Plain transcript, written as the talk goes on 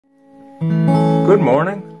Good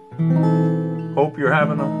morning. Hope you're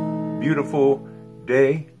having a beautiful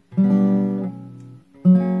day.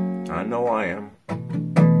 I know I am.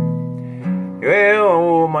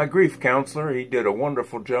 Well, my grief counselor, he did a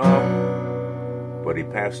wonderful job, but he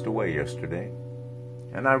passed away yesterday,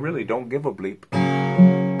 and I really don't give a bleep.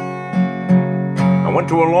 I went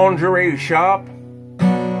to a lingerie shop,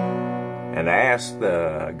 and I asked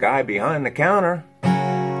the guy behind the counter,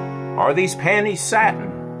 "Are these panties satin?"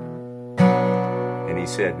 And he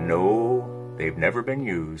said, "No, they've never been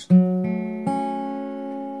used." There's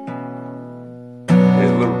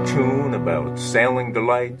a little tune about sailing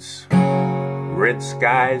delights, red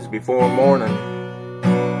skies before morning,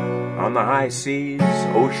 on the high seas,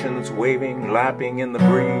 oceans waving, lapping in the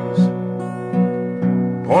breeze,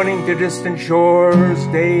 pointing to distant shores,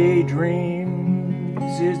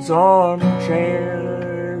 daydreams. It's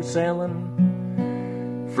armchair sailing,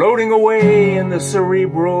 floating away in the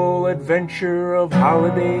cerebral adventure of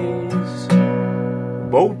holidays,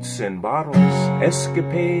 boats and bottles,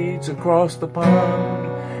 escapades across the pond,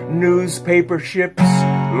 newspaper ships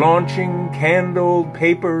launching candled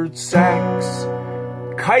papered sacks,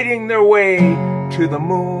 kiting their way to the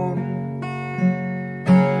moon.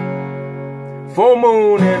 Full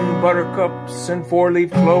moon and buttercups and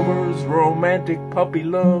four-leaf clovers, romantic puppy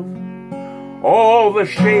love, all the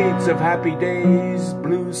shades of happy days,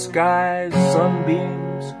 blue skies,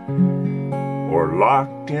 sunbeams, or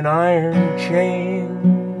locked in iron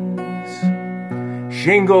chains.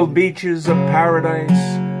 Shingled beaches of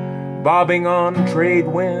paradise, bobbing on trade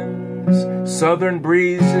winds, southern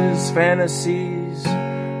breezes, fantasies,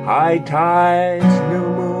 high tides, new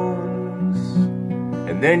moons.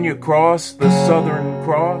 And then you cross the Southern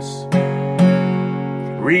Cross,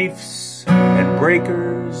 reefs and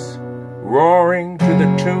breakers roaring to the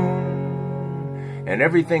tune, and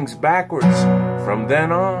everything's backwards from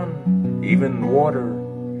then on, even water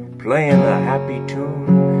playing a happy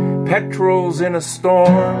tune. Petrol's in a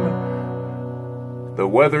storm, the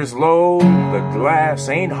weather's low, the glass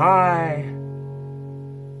ain't high,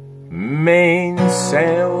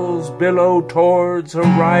 mainsails billow towards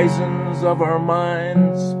horizons of our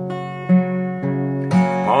minds.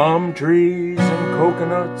 Palm trees and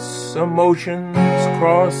coconuts, emotions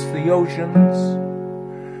cross the oceans.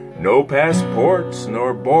 No passports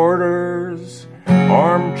nor borders,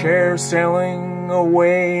 armchair sailing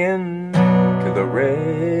away into the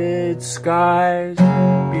red skies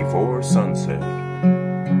before sunset.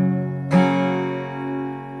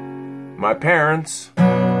 My parents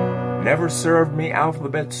never served me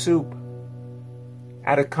alphabet soup.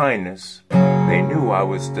 Out of kindness, they knew I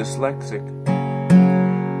was dyslexic.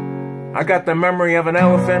 I got the memory of an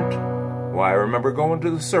elephant. Why, I remember going to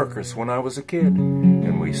the circus when I was a kid,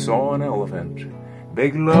 and we saw an elephant.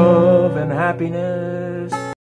 Big love and happiness